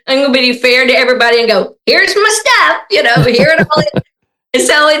David. I'm going to be fair to everybody and go, here's my stuff, here it all is. And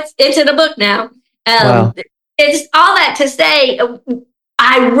so it's in a book now. Wow. It's all that to say,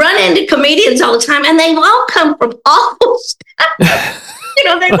 I run into comedians all the time, and they've all come from awful stuff.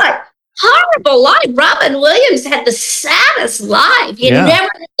 They're like, horrible life. Robin Williams had the saddest life. You never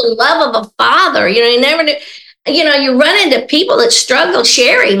knew the love of a father. You never knew. You run into people that struggle.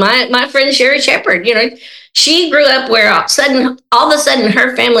 Sherry, my friend Sherry Shepherd, she grew up where all of a sudden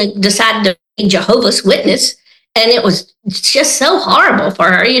her family decided to be Jehovah's Witness. And it was just so horrible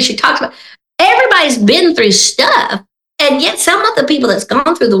for her. She talks about everybody's been through stuff. And yet some of the people that's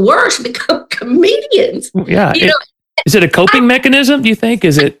gone through the worst become comedians. Yeah. Is it a coping mechanism, do you think?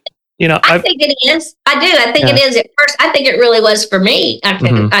 Is it, I think it is. I do. I think it is at first. I think it really was for me.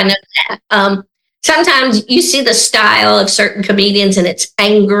 I know that. Sometimes you see the style of certain comedians and it's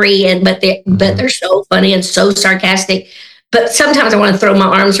angry, but they're so funny and so sarcastic. But sometimes I want to throw my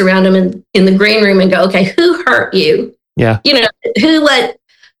arms around them in the green room and go, okay, who hurt you? Yeah.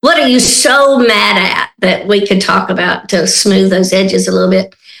 What are you so mad at that we could talk about to smooth those edges a little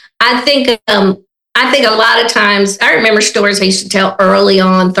bit? I think a lot of times, I remember stories I used to tell early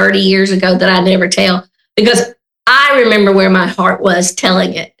on 30 years ago that I never tell, because I remember where my heart was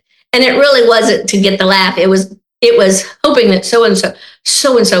telling it. And it really wasn't to get the laugh. It was hoping that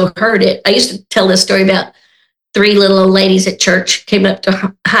so-and-so heard it. I used to tell this story about 3 little old ladies at church came up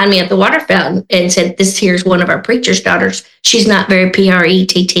behind me at the water fountain and said, "This here's one of our preacher's daughters. She's not very pretty."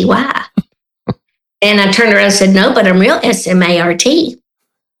 And I turned around and said, "No, but I'm real SMART."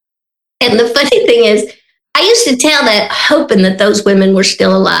 And the funny thing is, I used to tell that hoping that those women were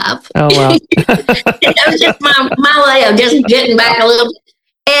still alive. Oh, wow. That was just my way of just getting back a little bit.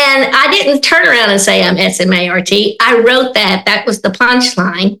 And I didn't turn around and say I'm SMART. I wrote that. That was the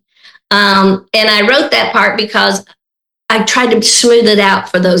punchline. And I wrote that part because I tried to smooth it out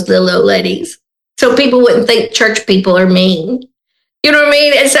for those little old ladies, so people wouldn't think church people are mean. You know what I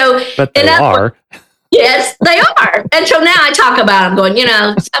mean? And so, but they are. Yes, they are. And so now I talk about them going,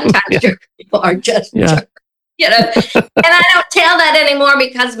 sometimes church people are just, jerks, And I don't tell that anymore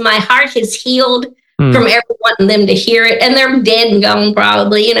because my heart has healed from everyone wanting them to hear it, and they're dead and gone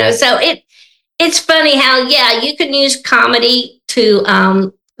probably, So it's funny how, you can use comedy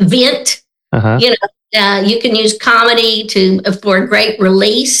to vent. You can use comedy for a great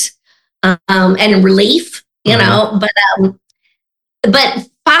release and relief, but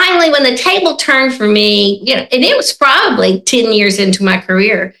finally when the table turned for me, and it was probably 10 years into my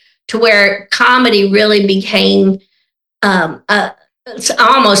career to where comedy really became I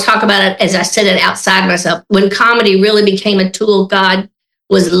almost talk about it as I said it outside myself, when comedy really became a tool God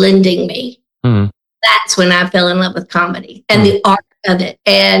was lending me. That's when I fell in love with comedy and the art of it,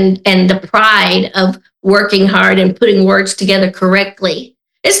 and the pride of working hard and putting words together correctly.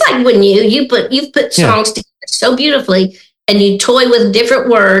 It's like when you've put songs together so beautifully, and you toy with different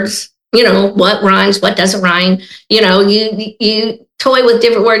words. What rhymes, what doesn't rhyme. You toy with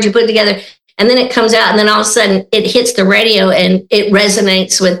different words you put together, and then it comes out, and then all of a sudden it hits the radio and it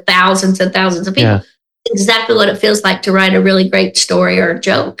resonates with thousands and thousands of people. Yeah. Exactly what it feels like to write a really great story or a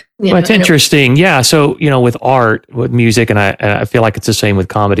joke. Well, it's interesting. Yeah. So, with art, with music, and I feel like it's the same with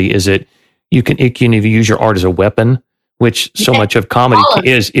comedy, is that you can use your art as a weapon, which so much of comedy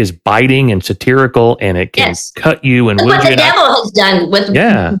is biting and satirical, and it can cut you and wound you. What the devil has done with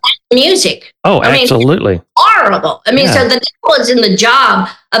music. Oh, absolutely. Horrible. So the devil is in the job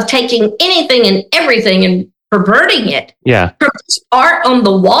of taking anything and everything and perverting it. Yeah. Art on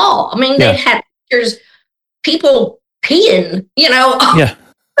the wall. They had pictures, people peeing,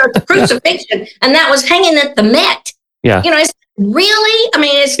 the crucifixion, and that was hanging at the Met. Yeah. It's really,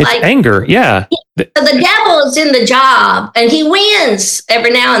 it's like anger. Yeah. The devil is in the job, and he wins every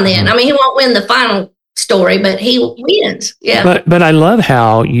now and then. He won't win the final story, but he wins. Yeah. But I love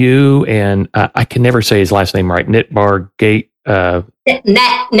how you and I can never say his last name right. Nitbar Gate.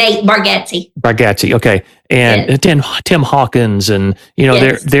 Nate Bargatze, okay, and Yes. Tim Hawkins, and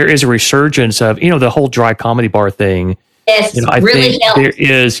Yes. there is a resurgence of the whole dry comedy bar thing. Yes, I really think there helped.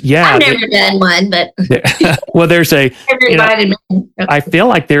 is, I've never done one, but well, there's a, everybody. I feel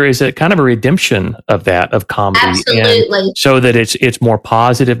like there is a kind of a redemption of that, of comedy, and Absolutely. so that it's more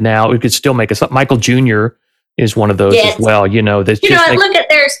positive now. We could still make us. Michael Jr. is one of those as Yes. well. That's just Look at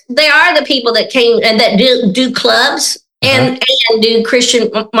they are the people that came and that do clubs and do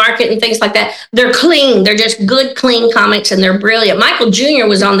Christian market and things like that. They're clean. They're just good, clean comics, and they're brilliant. Michael Jr.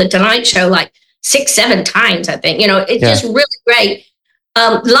 was on the Tonight Show like 6-7 times, I think. It's just really great.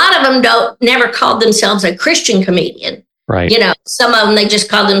 A lot of them never called themselves a Christian comedian. Right. Some of them, they just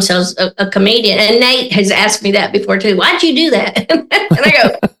called themselves a comedian. And Nate has asked me that before too. Why'd you do that? And I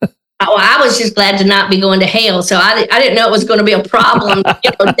go, oh, I was just glad to not be going to hell. So I didn't know it was going to be a problem,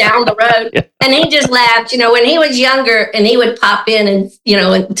 down the road. Yeah. And he just laughed, when he was younger and he would pop in and,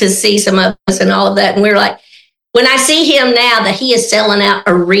 to see some of us and all of that. And we were like, when I see him now that he is selling out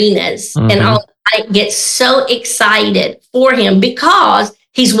arenas and all, I get so excited for him because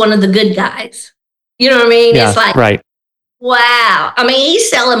he's one of the good guys. You know what I mean? Yeah, it's like, right. Wow. I mean, he's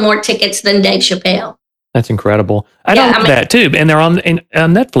selling more tickets than Dave Chappelle. That's incredible. I know that too. And they're on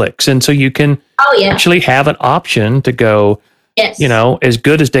Netflix. And so you can actually have an option to go, as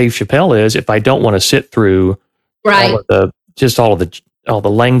good as Dave Chappelle is, if I don't want to sit through all of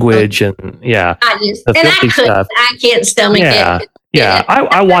the language and I can't stomach it. Yeah.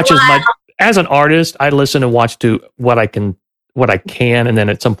 I watch as much as an artist. I listen and watch to what I can, and then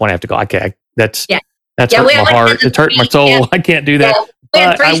at some point I have to go, okay, that's hurt my heart. It's hurt my soul. Yeah. I can't do that. We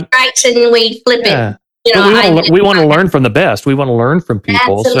have 3 strikes and we flip it. We want to learn from the best. We want to learn from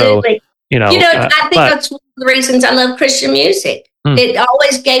people. Absolutely. So, I think that's one of the reasons I love Christian music. It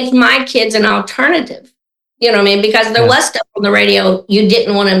always gave my kids an alternative. You know what I mean? Because there was stuff on the radio you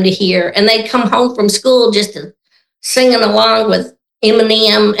didn't want them to hear. And they'd come home from school just to singing along with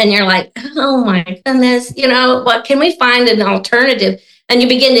Eminem. And you're like, oh my goodness, what can we find an alternative? And you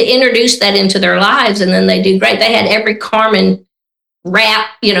begin to introduce that into their lives. And then they do great. They had every Carmen rap,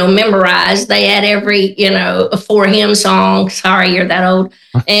 memorized. They had every, For Him song. Sorry, you're that old.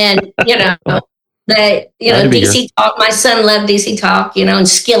 And, DC Talk. My son loved DC Talk, and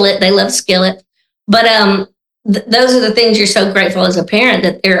Skillet. They love Skillet. But those are the things you're so grateful as a parent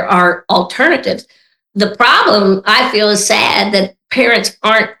that there are alternatives. The problem I feel is sad that parents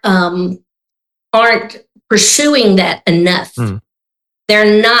aren't pursuing that enough.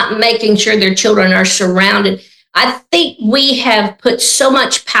 They're not making sure their children are surrounded. I think we have put so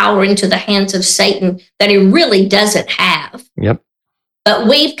much power into the hands of Satan that he really doesn't have. Yep. But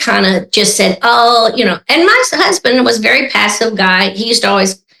we've kind of just said, and my husband was a very passive guy. He used to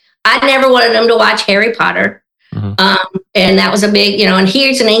always, I never wanted him to watch Harry Potter. And that was a big, and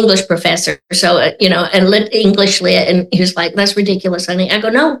he's an English professor. So, and English lit. And he was like, that's ridiculous, honey. I go,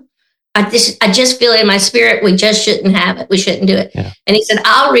 no, I just feel in my spirit, we just shouldn't have it. We shouldn't do it. Yeah. And he said,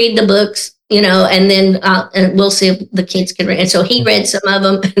 I'll read the books, and then and we'll see if the kids can read. And so he read some of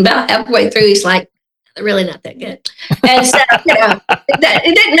them. And about halfway through, he's like, they're really not that good. And so,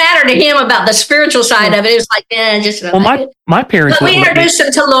 it didn't matter to him about the spiritual side of it. It was like, just. Well, my parents. But we introduced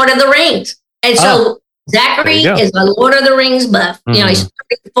him to Lord of the Rings. And so Zachary is a Lord of the Rings buff. He's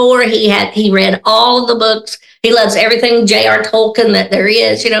 34. He read all the books. He loves everything J.R. Tolkien that there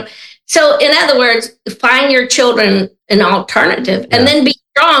is, So in other words, find your children an alternative and then be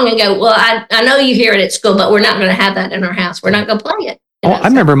strong and go, well, I know you hear it at school, but we're not going to have that in our house. We're not going to play it. I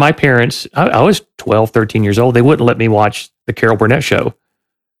remember my parents, I was 12, 13 years old. They wouldn't let me watch the Carol Burnett show.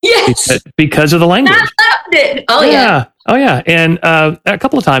 Yes. Because of the language. I loved it. Oh, yeah. And a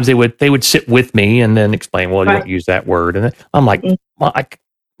couple of times they would sit with me and then explain, well, you don't use that word. And I'm like,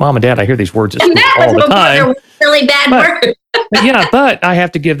 Mom and Dad, I hear these words at school all the time. Really bad words. But I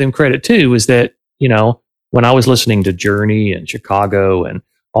have to give them credit too, is that, when I was listening to Journey and Chicago and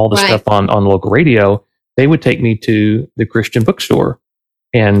all the stuff on local radio, they would take me to the Christian bookstore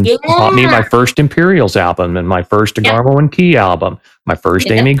and bought me my first Imperials album and my first DeGarmo and Key album, my first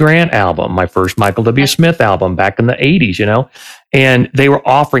Amy Grant album, my first Michael W. Smith album back in the 80s, and they were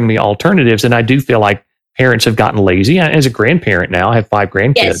offering me alternatives. And I do feel like parents have gotten lazy. As a grandparent now, I have 5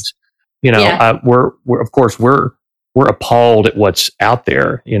 grandkids. We're appalled at what's out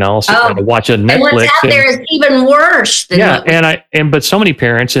there, so to watch a Netflix. And what's out there is even worse than but so many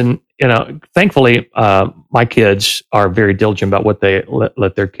parents, and thankfully my kids are very diligent about what they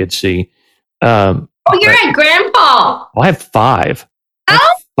let their kids see. You're a grandpa. I have 5.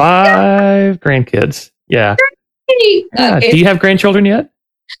 5 grandkids. Yeah. Okay. Do you have grandchildren yet?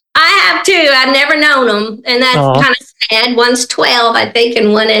 I have two. I've never known them, and that's kind of sad. One's 12, I think,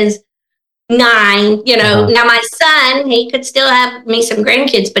 and one is 9. You know, now my son, he could still have me some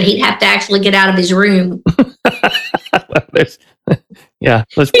grandkids, but he'd have to actually get out of his room. Yeah,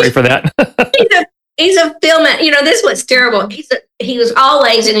 let's pray for that. he's a film. You know, this was terrible. He was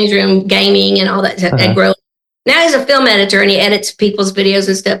always in his room gaming and all that. Now he's a film editor and he edits people's videos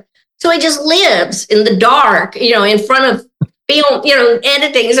and stuff. So he just lives in the dark, you know, in front of film, you know,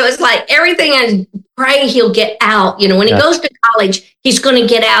 editing. So it's like everything. I pray he'll get out. You know, when he goes to college, he's going to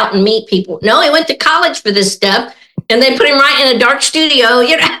get out and meet people. No, he went to college for this stuff, and they put him right in a dark studio.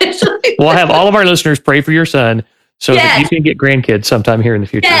 You know, we'll have all of our listeners pray for your son so that you can get grandkids sometime here in the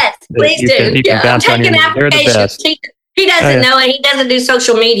future. Yes, please do. I'm taking applications. He doesn't know it. He doesn't do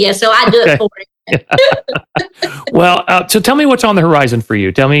social media, so I do it for him. Well, so tell me what's on the horizon for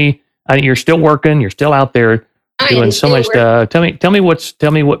you. Tell me, you're still working. You're still out there doing so much. Tell me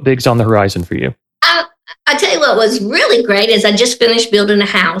what big's on the horizon for you. I tell you what was really great is I just finished building a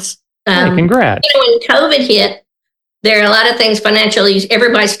house. Congrats! You know, when COVID hit, there are a lot of things financially.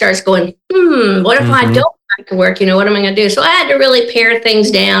 Everybody starts going, what if I don't like to work? You know, what am I going to do? So I had to really pare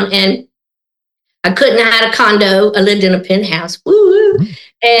things down, and I couldn't have had a condo. I lived in a penthouse. Woo!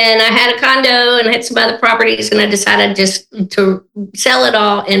 And I had a condo and had some other properties, and I decided just to sell it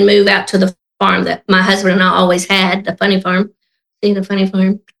all and move out to the farm that my husband and I always had, the funny farm. See the funny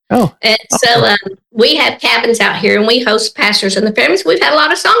farm? Oh. And so we have cabins out here, and we host pastors and the families. We've had a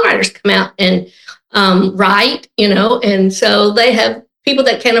lot of songwriters come out and write, you know, and so they have people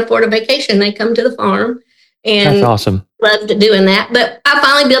that can't afford a vacation. They come to the farm, and that's awesome. Loved doing that. But I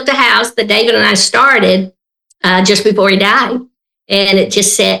finally built a house that David and I started just before he died, and it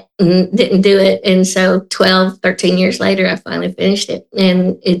just sat and didn't do it. And so 12, 13 years later, I finally finished it,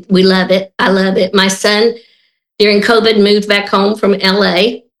 and we love it. I love it. My son, during COVID, moved back home from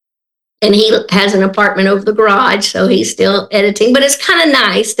LA. And he has an apartment over the garage, so he's still editing. But it's kind of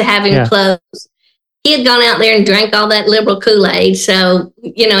nice to have him close. He had gone out there and drank all that liberal Kool-Aid. So,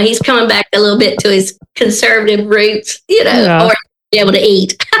 you know, he's coming back a little bit to his conservative roots, you know, or be able to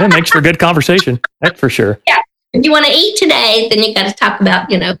eat. That makes for good conversation. That's for sure. Yeah. If you want to eat today, then you got to talk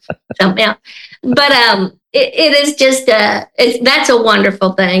about, you know, something else. But it is just, that's a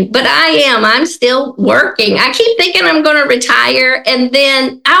wonderful thing. But I'm still working. I keep thinking I'm going to retire. And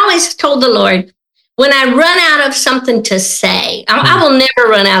then I always told the Lord, when I run out of something to say, I will never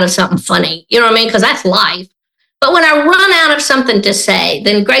run out of something funny. You know what I mean? Because that's life. But when I run out of something to say,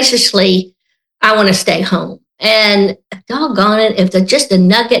 then graciously, I want to stay home. And doggone it, if just a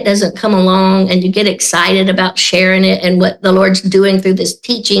nugget doesn't come along and you get excited about sharing it and what the Lord's doing through this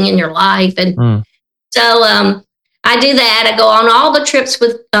teaching in your life. And so I do that. I go on all the trips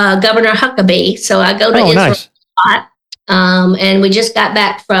with Governor Huckabee. So I go to Israel a lot. And we just got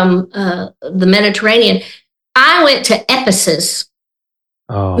back from the Mediterranean. I went to Ephesus.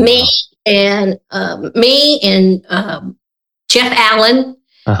 Me and Jeff Allen.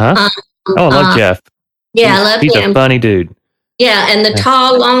 I love Jeff. Yeah, I love him. He's a funny dude. Yeah, and the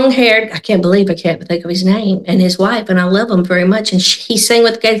tall, long-haired, I can't think of his name, and his wife, and I love him very much. And he sang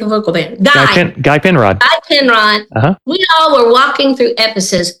with the Gaither Vocal Band. Guy Penrod. Guy Penrod. We all were walking through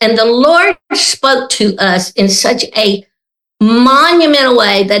Ephesus, and the Lord spoke to us in such a monumental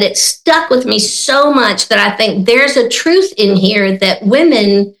way that it stuck with me so much that I think there's a truth in here that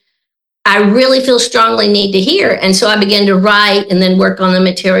women, I really feel strongly need to hear. And so I began to write and then work on the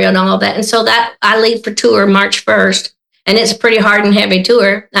material and all of that. And so that I leave for tour March 1st. And it's a pretty hard and heavy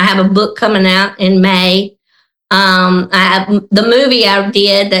tour. I have a book coming out in May. I have the movie I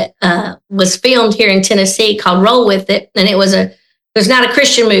did that was filmed here in Tennessee called Roll With It. And it's not a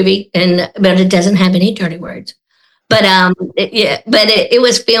Christian movie, but it doesn't have any dirty words. But it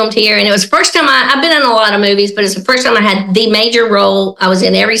was filmed here, and it was the first time I've been in a lot of movies, but it's the first time I had the major role. I was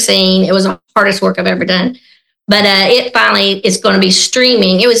in every scene. It was the hardest work I've ever done. But it finally is going to be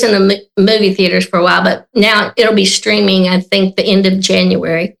streaming. It was in the movie theaters for a while, but now it'll be streaming, I think, the end of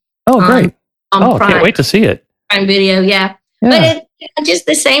January. Oh, great. I can't wait to see it. Prime Video, yeah. But it's just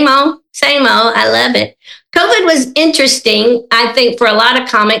the same old. I love it. COVID was interesting, I think, for a lot of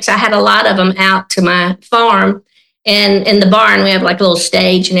comics. I had a lot of them out to my farm. And in the barn, we have like a little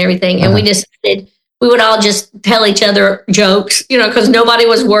stage and everything. And we decided we would all just tell each other jokes, you know, because nobody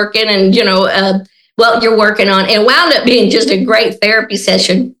was working and, you know, what you're working on. And it wound up being just a great therapy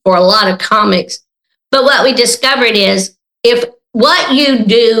session for a lot of comics. But what we discovered is if what you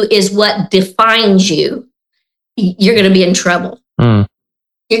do is what defines you, you're going to be in trouble.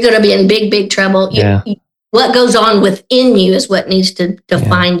 You're going to be in big, big trouble. What goes on within you is what needs to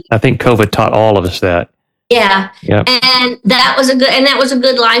define you. I think COVID taught all of us that. Yeah. Yeah. And that was a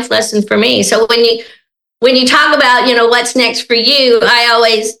good life lesson for me. So when you talk about, what's next for you,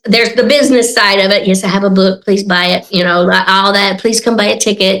 there's the business side of it. Yes, I have a book. Please buy it. All that. Please come buy a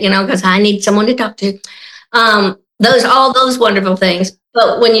ticket, because I need someone to talk to. All those wonderful things.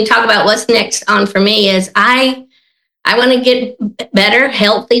 But when you talk about what's next on for me is I want to get better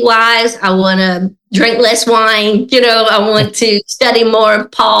healthy wise. I want to drink less wine. I want to study more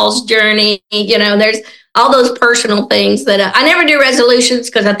of Paul's journey. There's all those personal things that I never do resolutions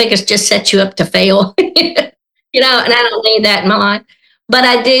because I think it's just set you up to fail, and I don't need that in my life. But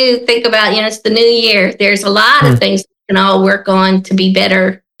I do think about, it's the new year. There's a lot of things we can all work on to be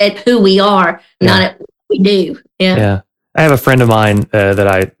better at who we are, not at what we do. Yeah. Yeah. I have a friend of mine that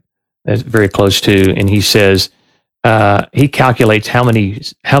I is very close to, and he says he calculates how many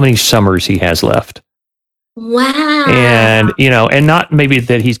summers he has left. Wow. And, and not maybe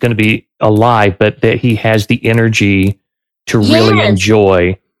that he's going to be alive, but that he has the energy to really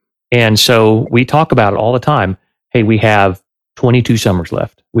enjoy. And so we talk about it all the time. Hey, we have 22 summers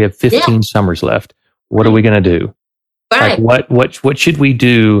left. We have 15 summers left. What are we going to do? Right. Like what should we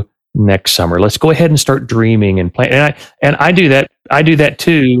do next summer? Let's go ahead and start dreaming and plan. And I do that. I do that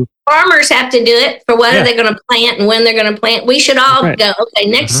too. Farmers have to do it for what are they going to plant and when they're going to plant. We should all go, okay,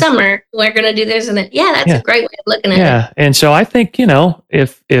 next summer we're going to do this and that. Yeah, that's a great way of looking at it. Yeah. And so I think,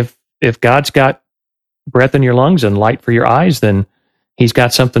 if God's got breath in your lungs and light for your eyes, then he's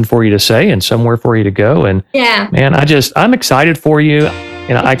got something for you to say and somewhere for you to go. And man, I'm excited for you.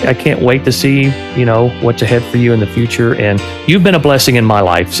 I can't wait to see, what's ahead for you in the future. And you've been a blessing in my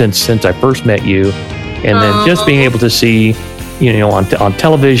life since I first met you. And then just being able to see, on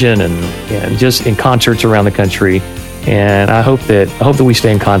television and just in concerts around the country. And I hope that we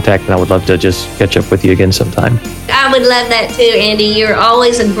stay in contact, and I would love to just catch up with you again sometime. I would love that too, Andy. You're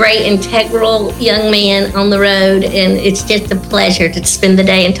always a great, integral young man on the road, and it's just a pleasure to spend the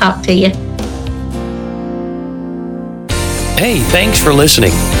day and talk to you. Hey, thanks for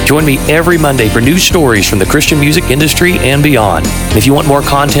listening. Join me every Monday for news stories from the Christian music industry and beyond. And if you want more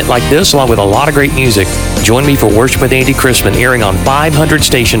content like this, along with a lot of great music, join me for Worship with Andy Chrisman, airing on 500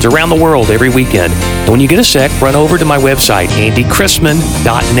 stations around the world every weekend. And when you get a sec, run over to my website,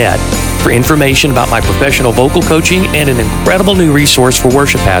 andychrisman.net, for information about my professional vocal coaching and an incredible new resource for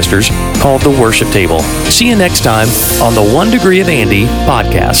worship pastors called The Worship Table. See you next time on the 1 Degree of Andy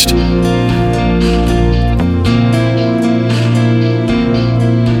podcast.